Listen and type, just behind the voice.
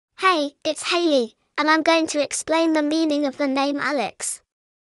Hey, it's Haley, and I'm going to explain the meaning of the name Alex.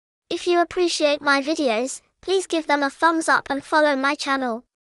 If you appreciate my videos, please give them a thumbs up and follow my channel.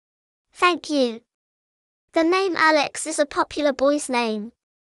 Thank you. The name Alex is a popular boy's name,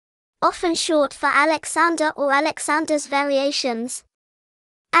 often short for Alexander or Alexander's variations,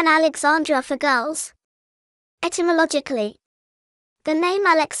 and Alexandra for girls. Etymologically, the name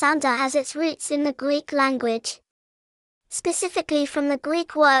Alexander has its roots in the Greek language, specifically from the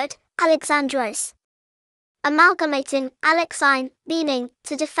Greek word Alexandros, amalgamating Alexine, meaning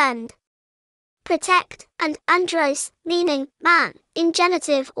to defend, protect, and andros, meaning man, in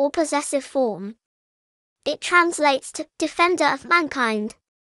genitive or possessive form. It translates to defender of mankind.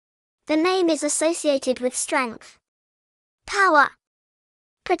 The name is associated with strength, power,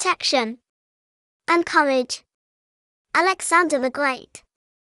 protection, and courage. Alexander the Great,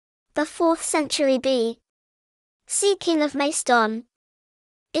 the 4th century B.C. king of Macedon,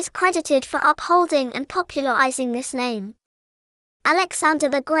 is credited for upholding and popularizing this name. Alexander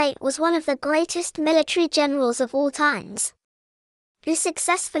the Great was one of the greatest military generals of all times, who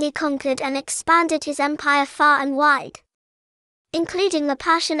successfully conquered and expanded his empire far and wide, including the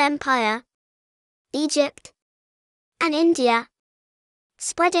Persian Empire, Egypt, and India,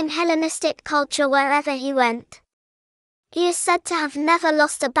 spreading Hellenistic culture wherever he went. He is said to have never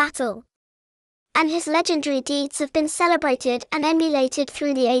lost a battle, and his legendary deeds have been celebrated and emulated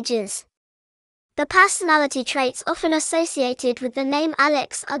through the ages. The personality traits often associated with the name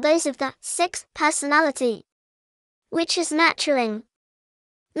Alex are those of the 6 personality, which is nurturing,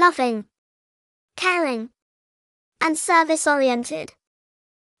 loving, caring, and service-oriented.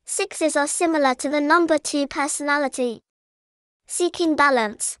 6s are similar to the number 2 personality, seeking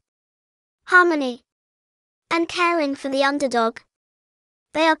balance, harmony, and caring for the underdog.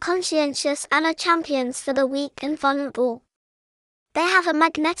 They are conscientious and are champions for the weak and vulnerable. They have a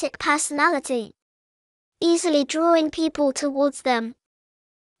magnetic personality, easily drawing people towards them.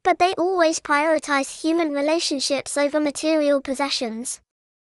 But they always prioritize human relationships over material possessions.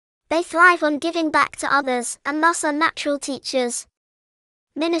 They thrive on giving back to others and thus are natural teachers,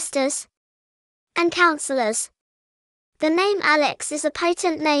 ministers, and counselors. The name Alex is a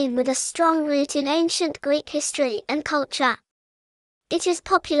potent name with a strong root in ancient Greek history and culture. It is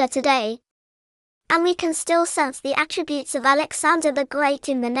popular today, and we can still sense the attributes of Alexander the Great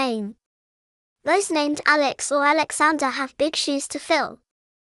in the name. Those named Alex or Alexander have big shoes to fill,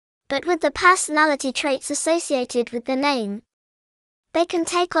 but with the personality traits associated with the name, they can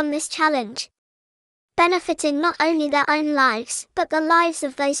take on this challenge, benefiting not only their own lives but the lives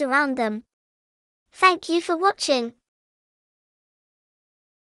of those around them. Thank you for watching.